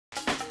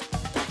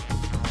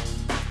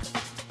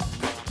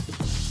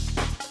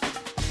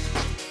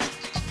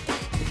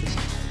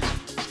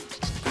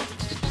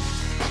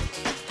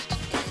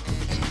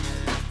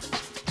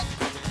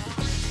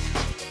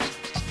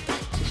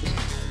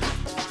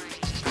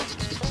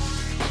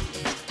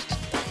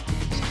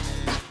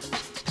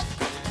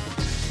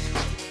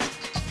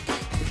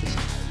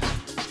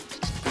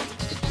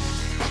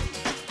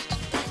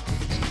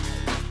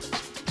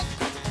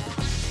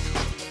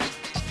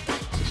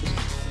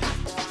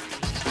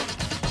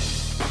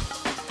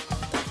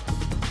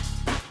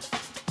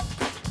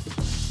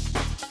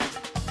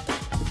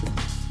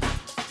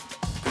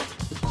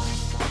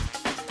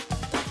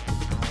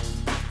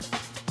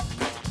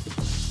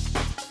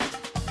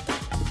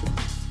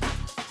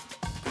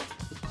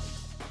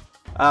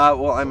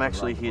Well, I'm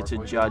actually here to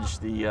judge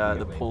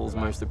the pool's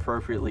most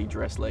appropriately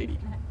dressed lady.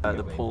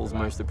 The pool's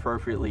most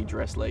appropriately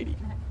dressed lady.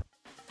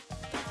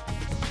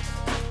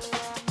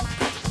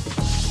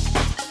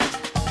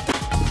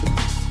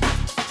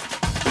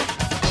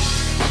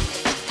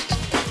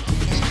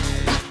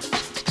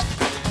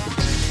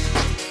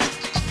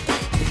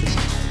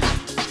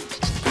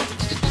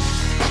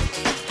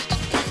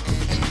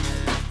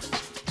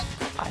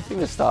 I think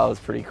the style is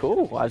pretty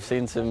cool. I've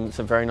seen some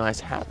very nice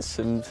hats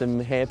and some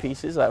hair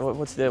pieces.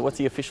 What's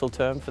the official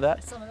term for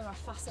that? Some of them are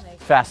fascinating.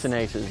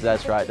 Fascinators,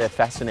 that's right. They're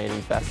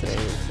fascinating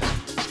fascinators.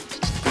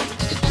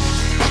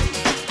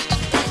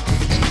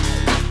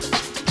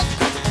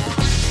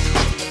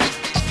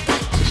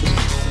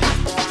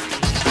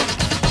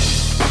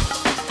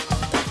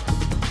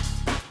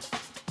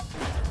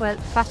 Well,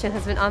 fashion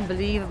has been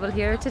unbelievable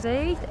here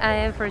today.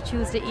 For a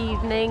Tuesday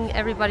evening,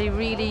 everybody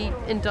really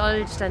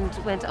indulged and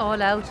went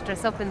all out,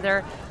 dressed up in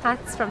their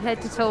hats from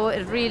head to toe.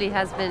 It really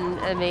has been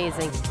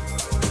amazing.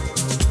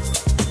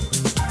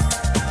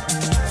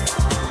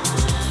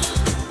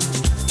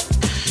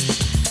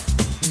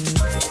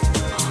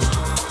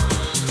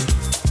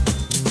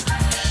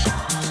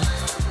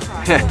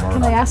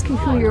 Can I ask you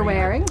who you're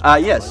wearing?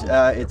 Yes,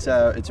 it's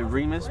a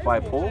Remus by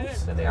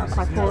Paul's.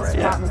 By Paul's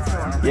department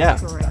store. Yeah.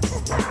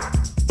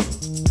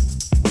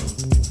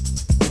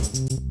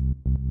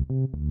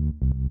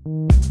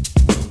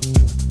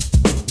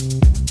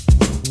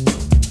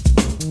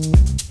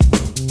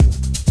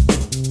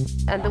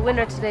 And the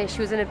winner today, she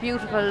was in a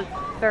beautiful,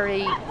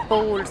 very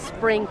bold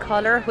spring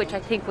colour, which I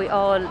think we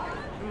all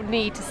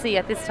need to see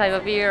at this time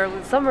of year.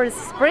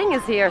 Spring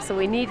is here, so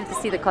we needed to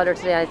see the colour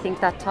today. I think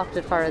that topped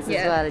it for us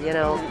as well, you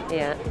know.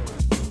 Yeah.